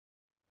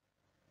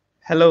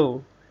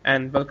Hello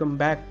and welcome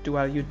back to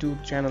our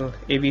YouTube channel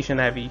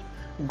Aviation Avi.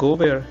 Go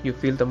where you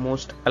feel the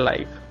most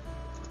alive.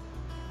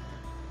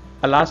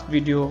 Our last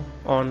video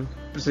on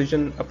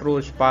Precision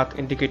Approach Path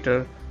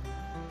Indicator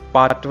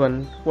part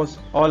 1 was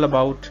all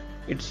about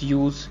its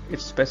use,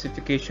 its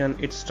specification,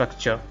 its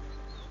structure.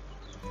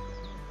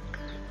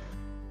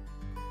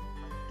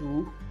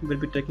 2 will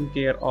be taking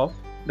care of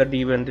the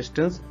D1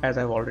 distance as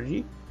I've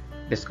already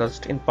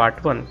discussed in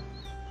part 1.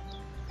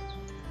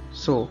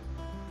 So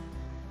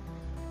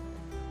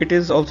it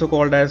is also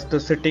called as the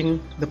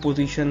sitting, the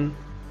position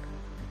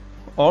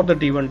or the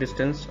D1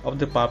 distance of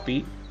the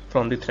PAPI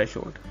from the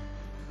threshold.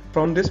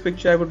 From this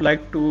picture I would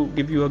like to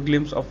give you a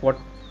glimpse of what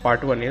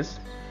part 1 is.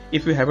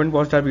 If you haven't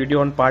watched our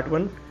video on part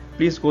 1,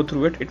 please go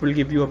through it. It will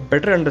give you a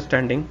better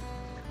understanding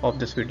of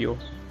this video.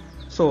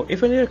 So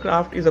if an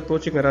aircraft is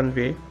approaching a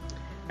runway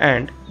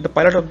and the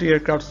pilot of the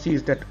aircraft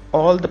sees that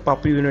all the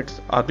PAPI units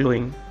are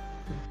glowing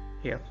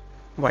here,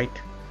 white,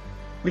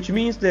 which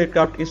means the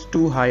aircraft is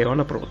too high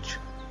on approach.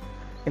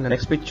 In the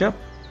next picture,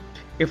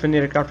 if an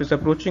aircraft is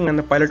approaching and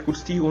the pilot could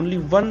see only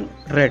one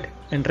red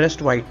and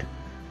rest white,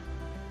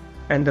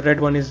 and the red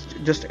one is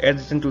just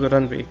adjacent to the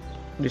runway,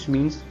 which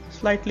means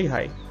slightly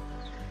high.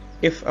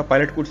 If a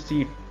pilot could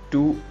see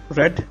two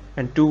red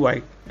and two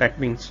white, that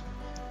means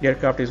the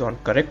aircraft is on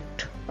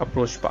correct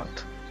approach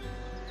path.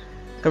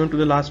 Coming to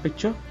the last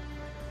picture,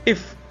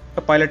 if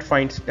a pilot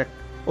finds that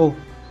all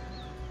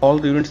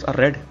the units are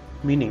red,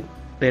 meaning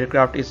the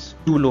aircraft is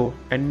too low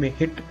and may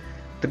hit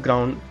the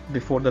ground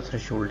before the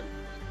threshold.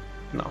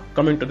 Now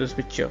coming to this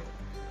picture,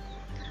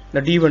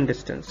 the D1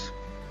 distance.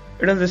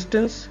 It is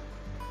distance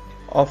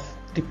of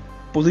the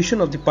position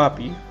of the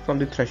PAPI from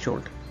the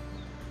threshold.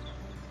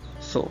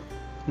 So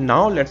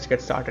now let's get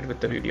started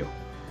with the video.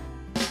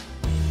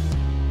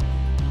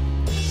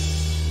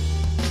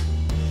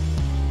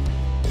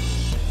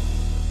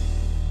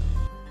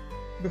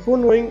 Before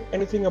knowing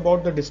anything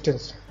about the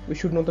distance, we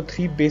should know the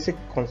three basic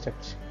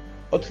concepts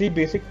or three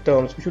basic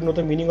terms. We should know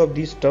the meaning of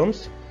these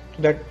terms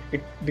so that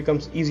it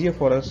becomes easier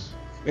for us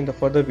in the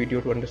further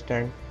video to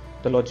understand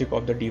the logic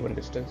of the D1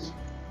 distance.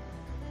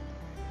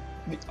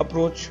 The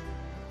approach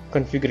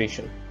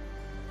configuration,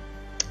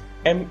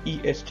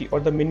 MEST, or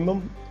the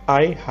minimum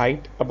eye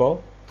height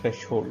above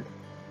threshold,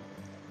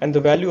 and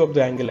the value of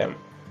the angle M.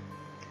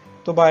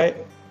 So by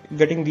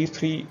getting these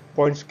 3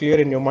 points clear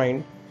in your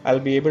mind,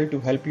 I'll be able to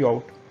help you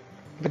out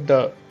with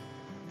the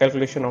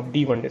calculation of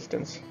D1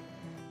 distance.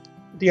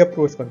 The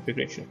approach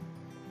configuration.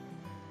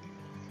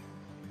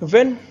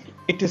 When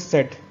it is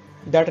said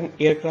that an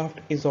aircraft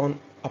is on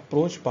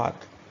approach path,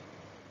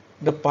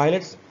 the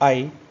pilot's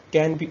eye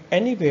can be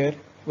anywhere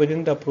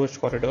within the approach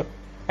corridor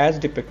as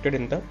depicted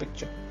in the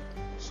picture.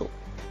 So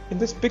in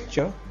this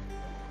picture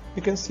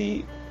you can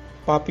see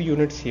PAPI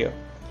units here,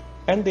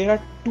 and there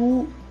are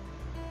two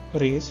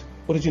rays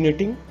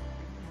originating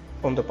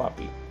from the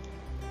PAPI.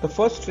 The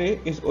first ray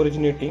is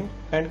originating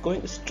and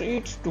going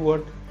straight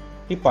toward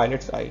the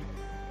pilot's eye,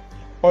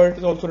 or it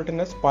is also written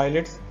as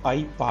pilot's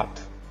eye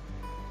path.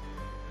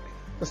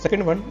 The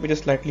second one, which is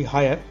slightly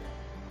higher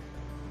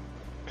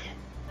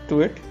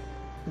to it,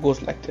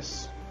 goes like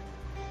this,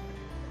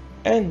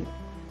 and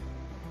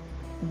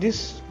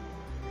this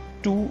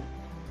two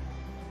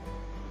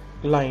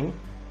line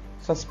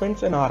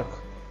suspends an arc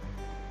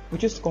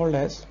which is called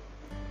as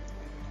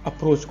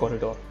approach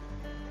corridor.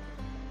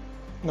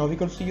 Now we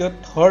can see a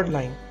third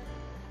line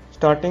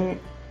starting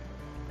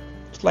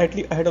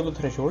slightly ahead of the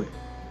threshold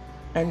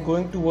and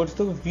going towards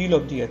the wheel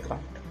of the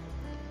aircraft.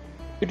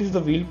 It is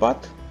the wheel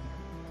path,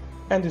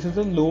 and this is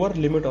the lower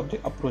limit of the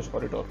approach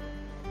corridor.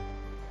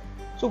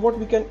 So what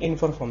we can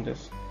infer from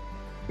this?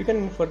 We can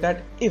infer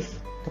that if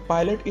the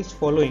pilot is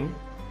following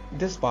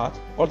this path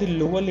or the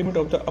lower limit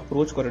of the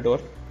approach corridor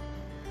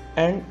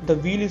and the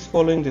wheel is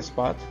following this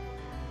path,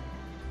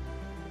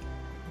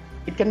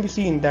 it can be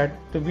seen that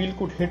the wheel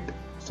could hit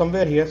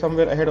somewhere here,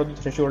 somewhere ahead of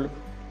the threshold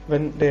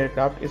when the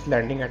aircraft is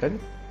landing at a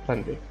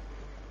runway.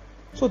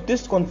 So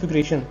this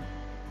configuration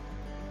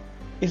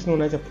is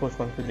known as approach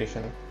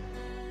configuration.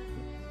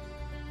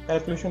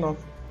 Calculation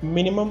of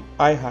minimum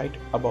eye height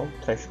above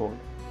threshold.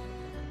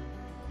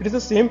 It is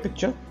the same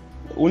picture.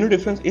 The only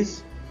difference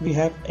is we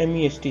have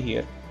MEST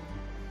here.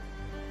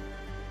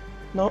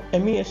 Now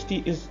MEST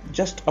is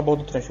just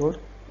above the threshold,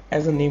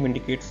 as the name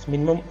indicates,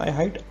 minimum eye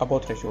height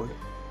above threshold.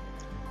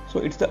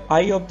 So it's the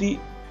eye of the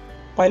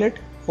pilot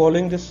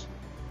following this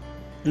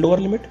lower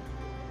limit,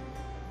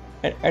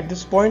 and at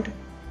this point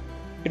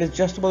it is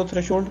just above the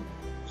threshold,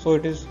 so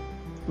it is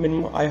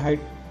minimum eye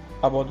height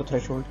above the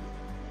threshold.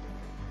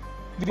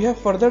 We have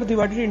further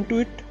divided into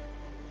it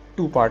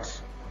two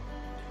parts: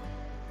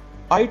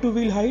 eye to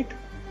wheel height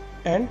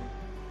and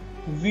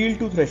wheel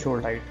to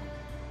threshold height.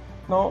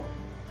 Now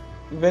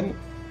when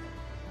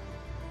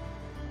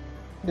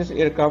this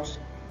aircraft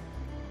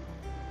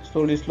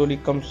slowly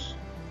comes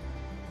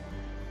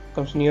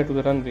near to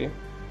the runway,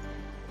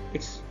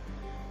 its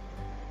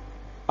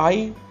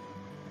eye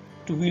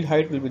to wheel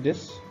height will be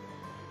this,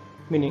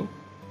 meaning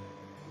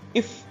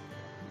if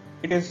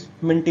it is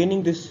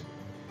maintaining this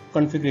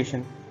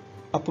configuration,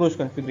 approach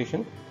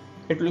configuration,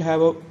 it will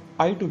have a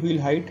eye to wheel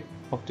height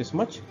of this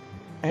much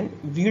and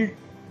wheel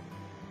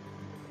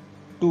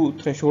to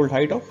threshold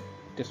height of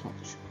this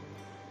much.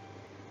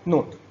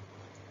 Note,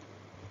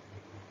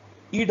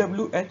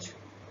 EWH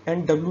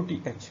and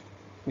WTH,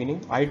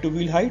 meaning eye to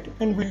wheel height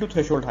and wheel to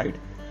threshold height,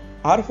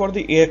 are for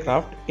the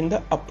aircraft in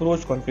the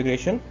approach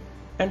configuration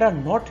and are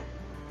not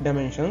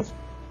dimensions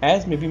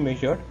as may be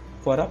measured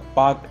for a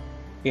parked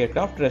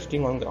aircraft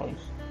resting on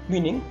grounds.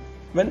 Meaning,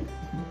 when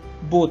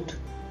both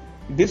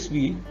this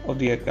wheel of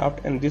the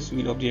aircraft and this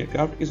wheel of the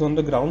aircraft is on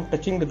the ground,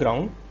 touching the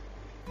ground,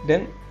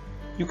 then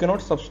you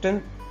cannot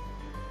substance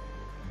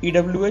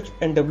EWH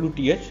and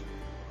WTH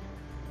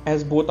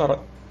as both are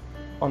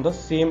on the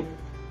same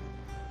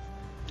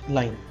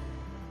line.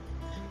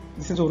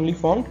 This is only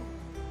found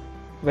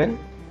when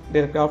the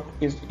aircraft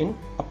is in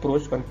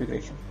approach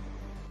configuration.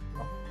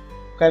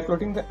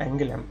 Calculating the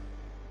angle M.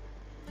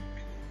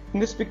 In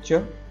this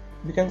picture,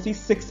 we can see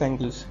 6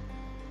 angles: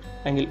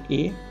 angle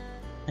A,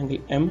 angle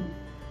M,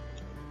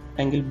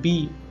 angle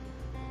B,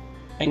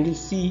 angle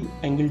C,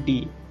 angle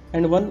D,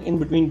 and one in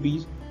between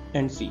B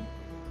and C.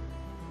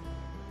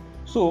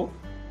 So,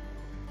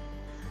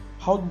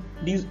 how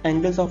these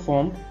angles are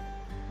formed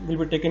will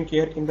be taken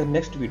care in the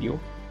next video.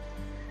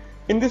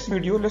 In this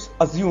video, let's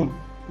assume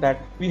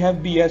that we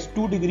have B as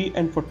 2 degree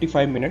and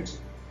 45 minutes.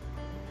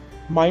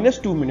 Minus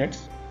 2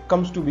 minutes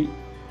comes to be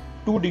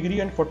 2 degree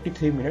and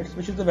 43 minutes,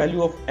 which is the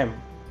value of M.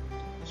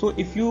 So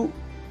if you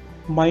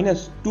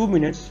minus 2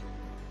 minutes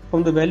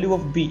from the value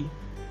of B,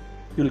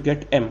 you will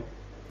get M.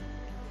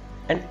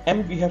 And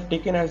M we have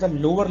taken as the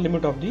lower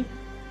limit of the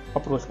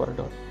approach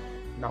corridor.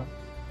 Now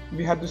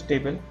we have this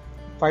table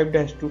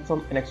 5-2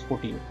 from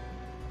NX14.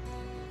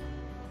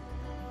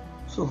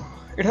 So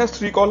it has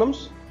 3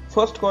 columns.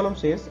 First column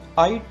says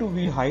eye to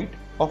wheel height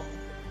of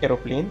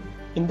aeroplane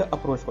in the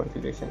approach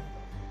configuration,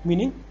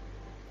 meaning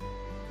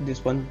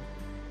this one,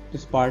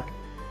 this part.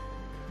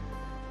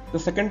 The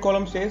second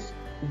column says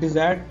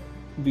desired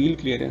wheel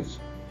clearance,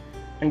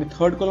 and the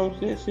third column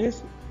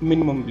says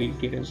minimum wheel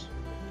clearance.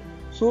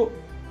 So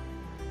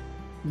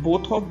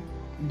both of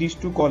these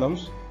 2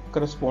 columns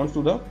corresponds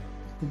to the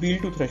wheel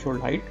to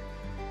threshold height.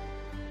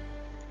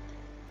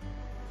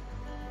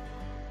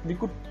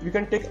 We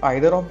can take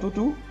either of the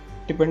 2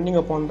 depending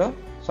upon the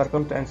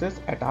circumstances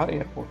at our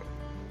airport.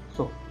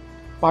 So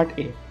part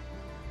A.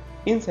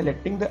 In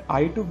selecting the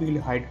eye to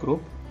wheel height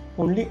group,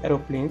 only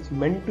aeroplanes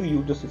meant to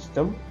use the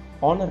system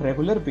on a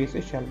regular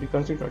basis shall be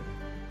considered.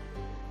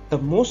 The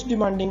most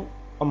demanding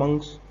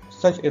amongst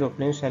such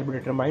aeroplanes shall be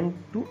determined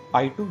to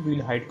eye to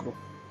wheel height group.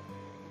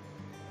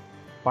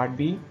 Part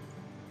B.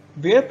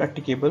 Where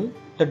practicable,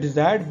 the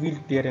desired wheel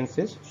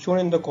clearances shown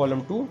in the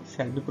column 2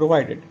 shall be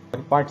provided.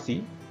 Part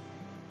C.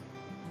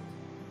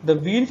 The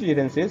wheel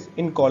clearances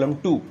in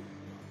column 2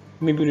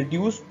 may be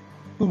reduced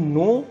to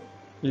no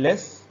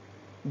less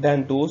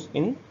than those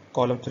in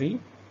column 3,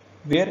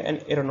 where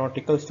an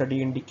aeronautical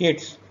study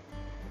indicates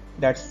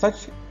that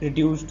such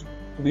reduced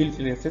wheel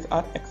clearances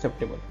are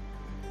acceptable.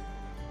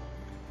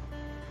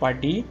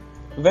 Part D.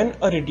 When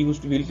a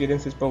reduced wheel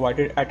clearance is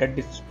provided at a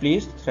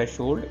displaced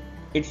threshold,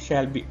 it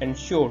shall be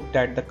ensured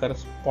that the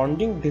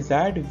corresponding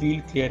desired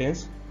wheel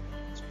clearance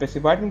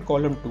specified in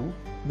column 2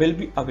 will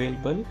be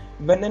available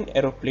when an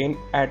aeroplane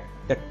at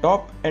the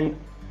top end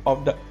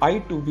of the eye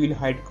to wheel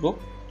height group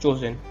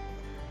chosen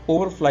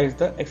overflies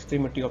the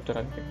extremity of the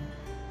runway.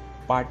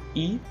 Part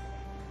E.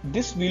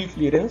 This wheel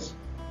clearance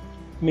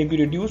may be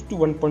reduced to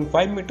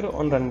 1.5 meter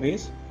on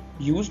runways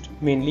used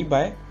mainly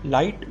by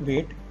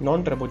lightweight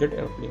non-turbojet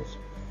airplanes.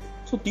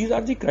 So these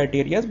are the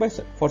criteria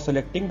for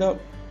selecting the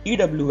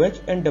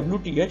EWH and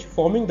WTH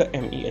forming the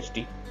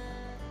MEHT.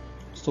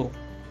 So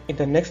in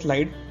the next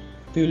slide,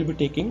 we will be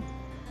taking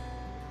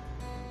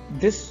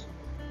this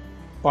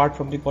part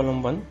from the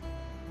column 1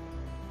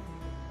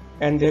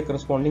 and their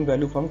corresponding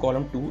value from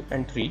column 2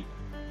 and 3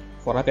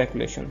 for our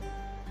calculation.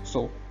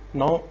 So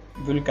now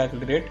we will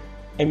calculate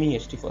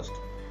MEHT first.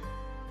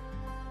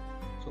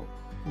 So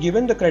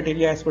given the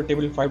criteria as per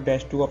table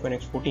 5-2 of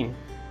NX14,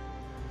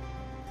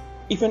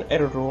 if an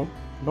aerodrome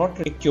not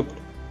equipped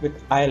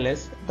with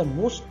ILS, the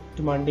most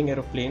demanding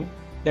aeroplane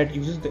that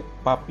uses the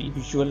PAPI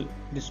visual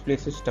display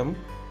system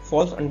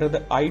falls under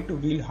the eye to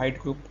wheel height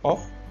group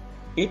of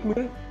 8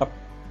 meter up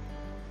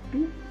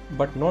to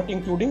but not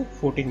including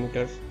 14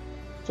 meters.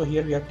 So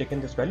here we have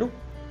taken this value.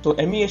 So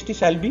MEHT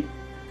shall be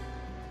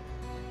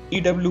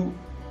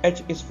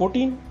EWH is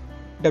 14,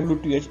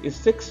 WTH is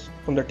 6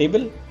 from the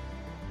table.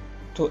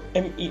 So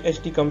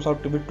MEHT comes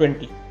out to be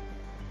 20.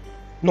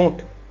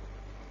 Note,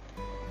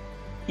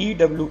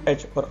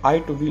 EWH or eye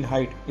to wheel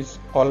height is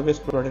always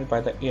provided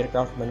by the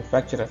aircraft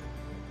manufacturer.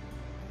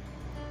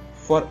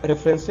 For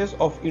references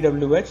of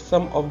EWH,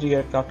 some of the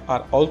aircraft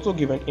are also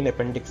given in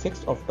Appendix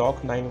 6 of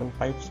Doc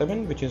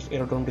 9157, which is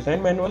Aerodrome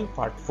Design Manual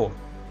Part 4.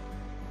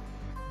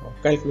 Now,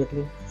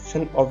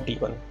 calculation of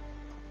D1.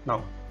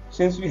 Now,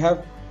 since we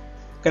have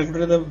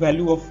calculated the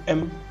value of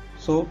M,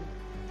 so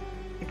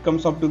it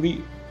comes up to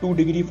be 2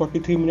 degree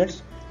 43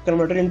 minutes.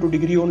 Converted into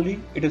degree only,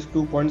 it is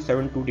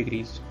 2.72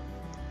 degrees.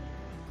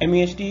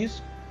 MEHT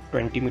is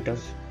 20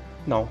 meters.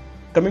 Now,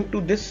 Coming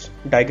to this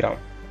diagram,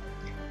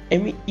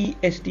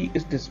 MEST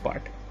is this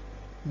part,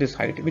 this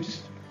height, which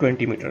is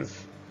 20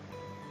 meters,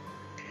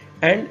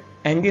 and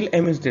angle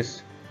M is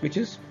this, which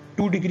is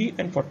 2 degree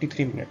and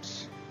 43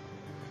 minutes.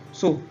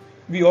 So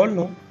we all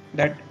know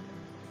that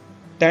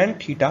tan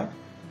theta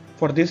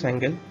for this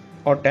angle,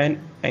 or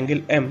tan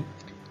angle M,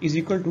 is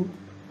equal to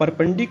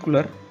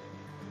perpendicular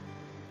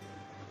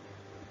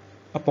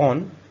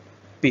upon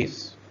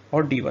base,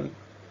 or D1,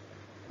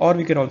 or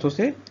we can also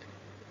say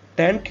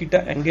tan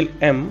theta angle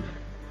M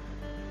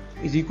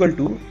is equal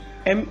to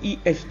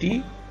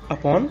MEST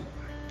upon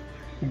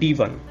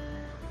D1.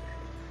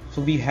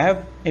 So we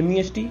have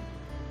MEST,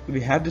 we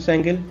have this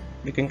angle,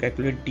 we can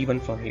calculate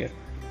D1 from here.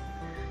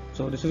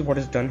 So this is what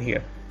is done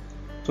here.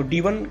 So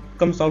D1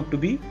 comes out to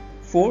be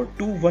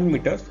 421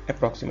 meters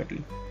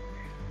approximately.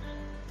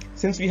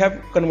 Since we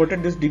have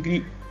converted this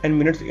degree and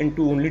minutes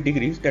into only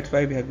degrees, that's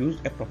why we have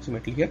used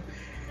approximately here.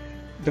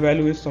 The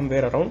value is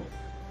somewhere around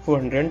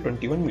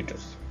 421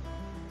 meters.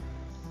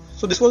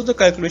 So this was the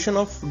calculation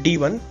of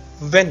D1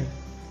 when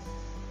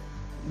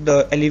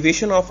the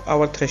elevation of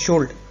our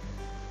threshold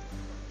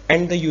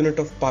and the unit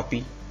of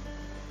PAPI,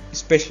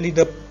 especially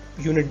the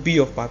unit B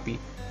of PAPI,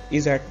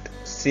 is at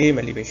same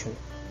elevation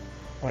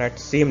or at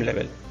same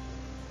level.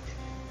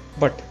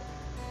 But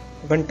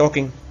when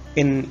talking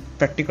in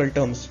practical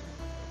terms,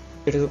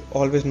 it is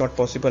always not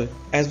possible,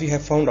 as we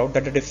have found out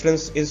that the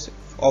difference is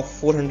of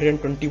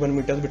 421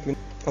 meters between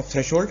of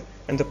threshold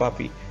and the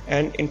PAPI,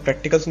 and in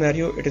practical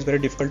scenario it is very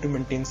difficult to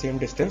maintain same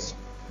distance.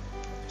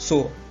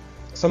 So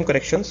some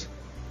corrections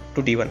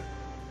to D1.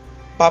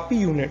 PAPI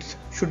units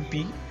should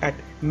be at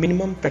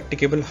minimum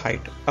practicable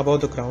height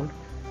above the ground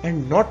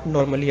and not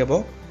normally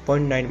above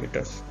 0.9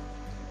 meters.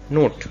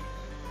 Note,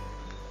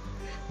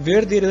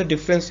 where there is a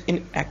difference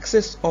in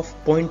excess of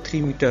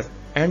 0.3 meter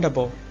and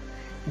above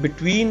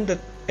between the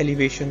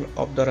elevation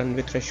of the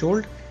runway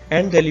threshold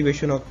and the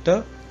elevation of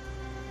the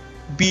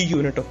B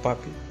unit of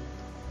PAPI,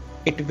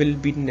 it will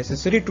be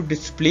necessary to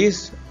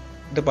displace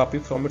the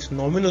PAPI from its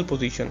nominal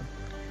position.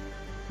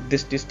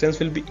 This distance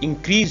will be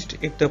increased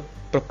if the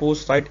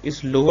proposed site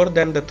is lower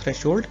than the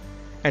threshold,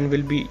 and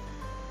will be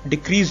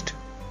decreased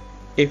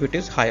if it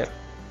is higher.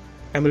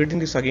 I am reading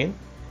this again.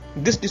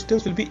 This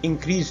distance will be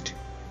increased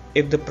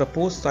if the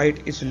proposed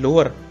site is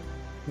lower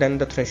than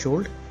the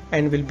threshold,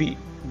 and will be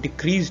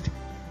decreased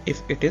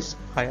if it is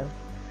higher.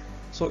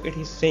 So it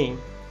is saying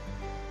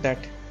that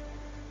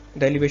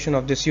the elevation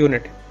of this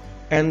unit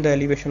and the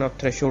elevation of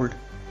threshold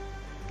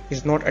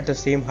is not at the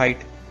same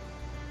height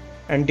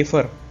and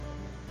differ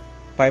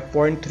by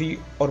 0.3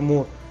 or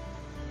more.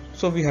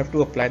 So we have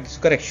to apply this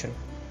correction.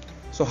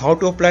 So how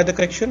to apply the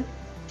correction?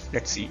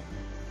 Let's see.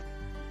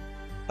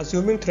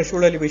 Assuming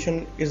threshold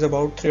elevation is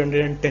about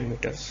 310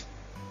 meters.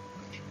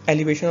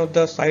 Elevation of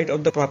the site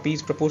of the PAPI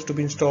is proposed to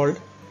be installed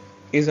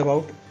is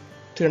about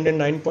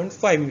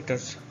 309.5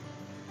 meters.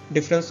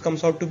 Difference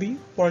comes out to be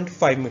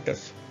 0.5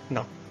 meters.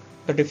 Now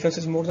the difference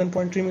is more than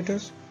 0.3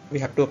 meters. We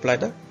have to apply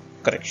the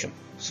correction.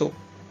 So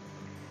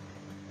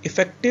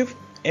effective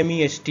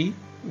MEST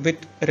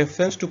with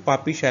reference to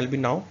PAPI shall be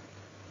now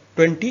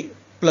 20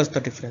 plus the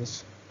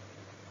difference.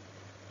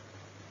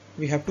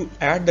 We have to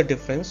add the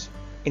difference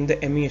in the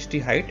MEST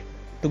height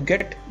to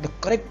get the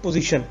correct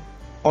position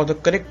or the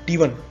correct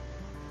D1.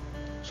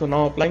 So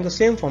now applying the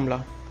same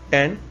formula,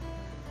 tan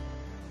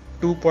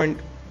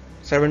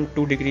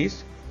 2.72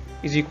 degrees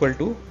is equal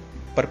to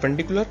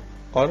perpendicular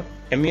or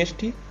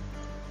MEST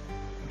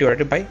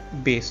divided by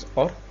base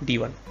or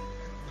D1.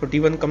 So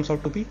D1 comes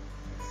out to be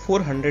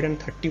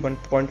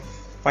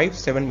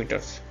 431.57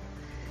 meters,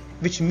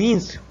 which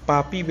means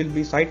PAPI will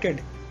be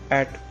sited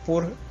at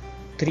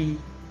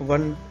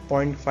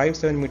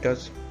 431.57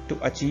 meters to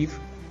achieve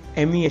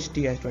MEST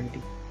as 20.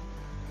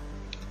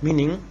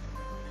 Meaning,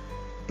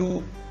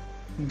 to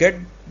get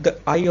the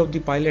eye of the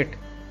pilot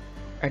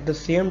at the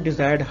same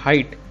desired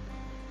height,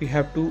 we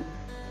have to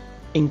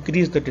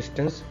increase the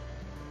distance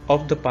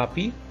of the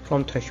PAPI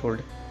from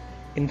threshold.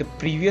 In the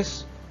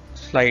previous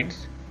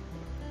slides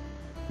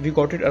we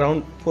got it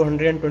around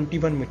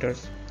 421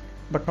 meters,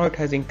 but now it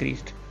has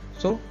increased.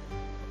 So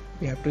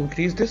we have to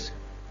increase this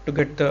to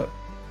get the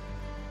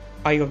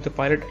eye of the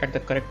pilot at the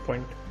correct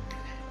point.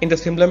 In the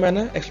similar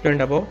manner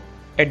explained above,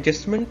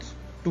 adjustments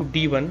to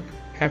D1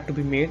 have to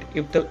be made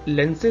if the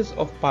lenses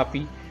of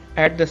PAPI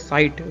at the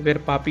site where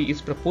PAPI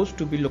is proposed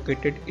to be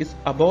located is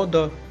above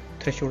the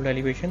threshold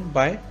elevation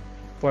by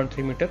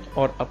 0.3 meter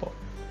or above.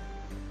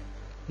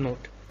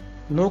 Note,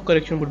 no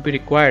correction would be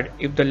required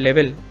if the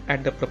level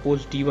at the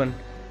proposed D1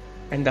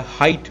 and the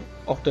height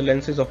of the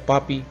lenses of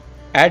PAPI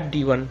at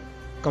D1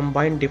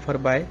 combined differ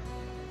by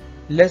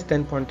less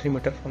than 0.3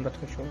 meter from the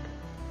threshold.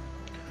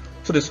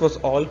 So this was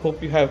all.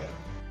 Hope you have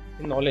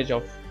knowledge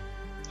of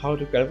how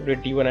to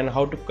calculate D1 and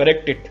how to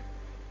correct it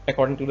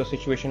according to the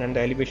situation and the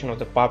elevation of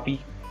the PAPI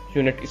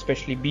unit,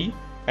 especially B,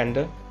 and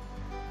the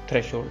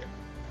threshold.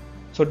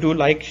 So do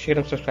like, share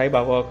and subscribe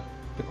our work,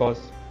 because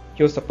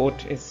your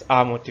support is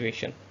our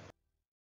motivation.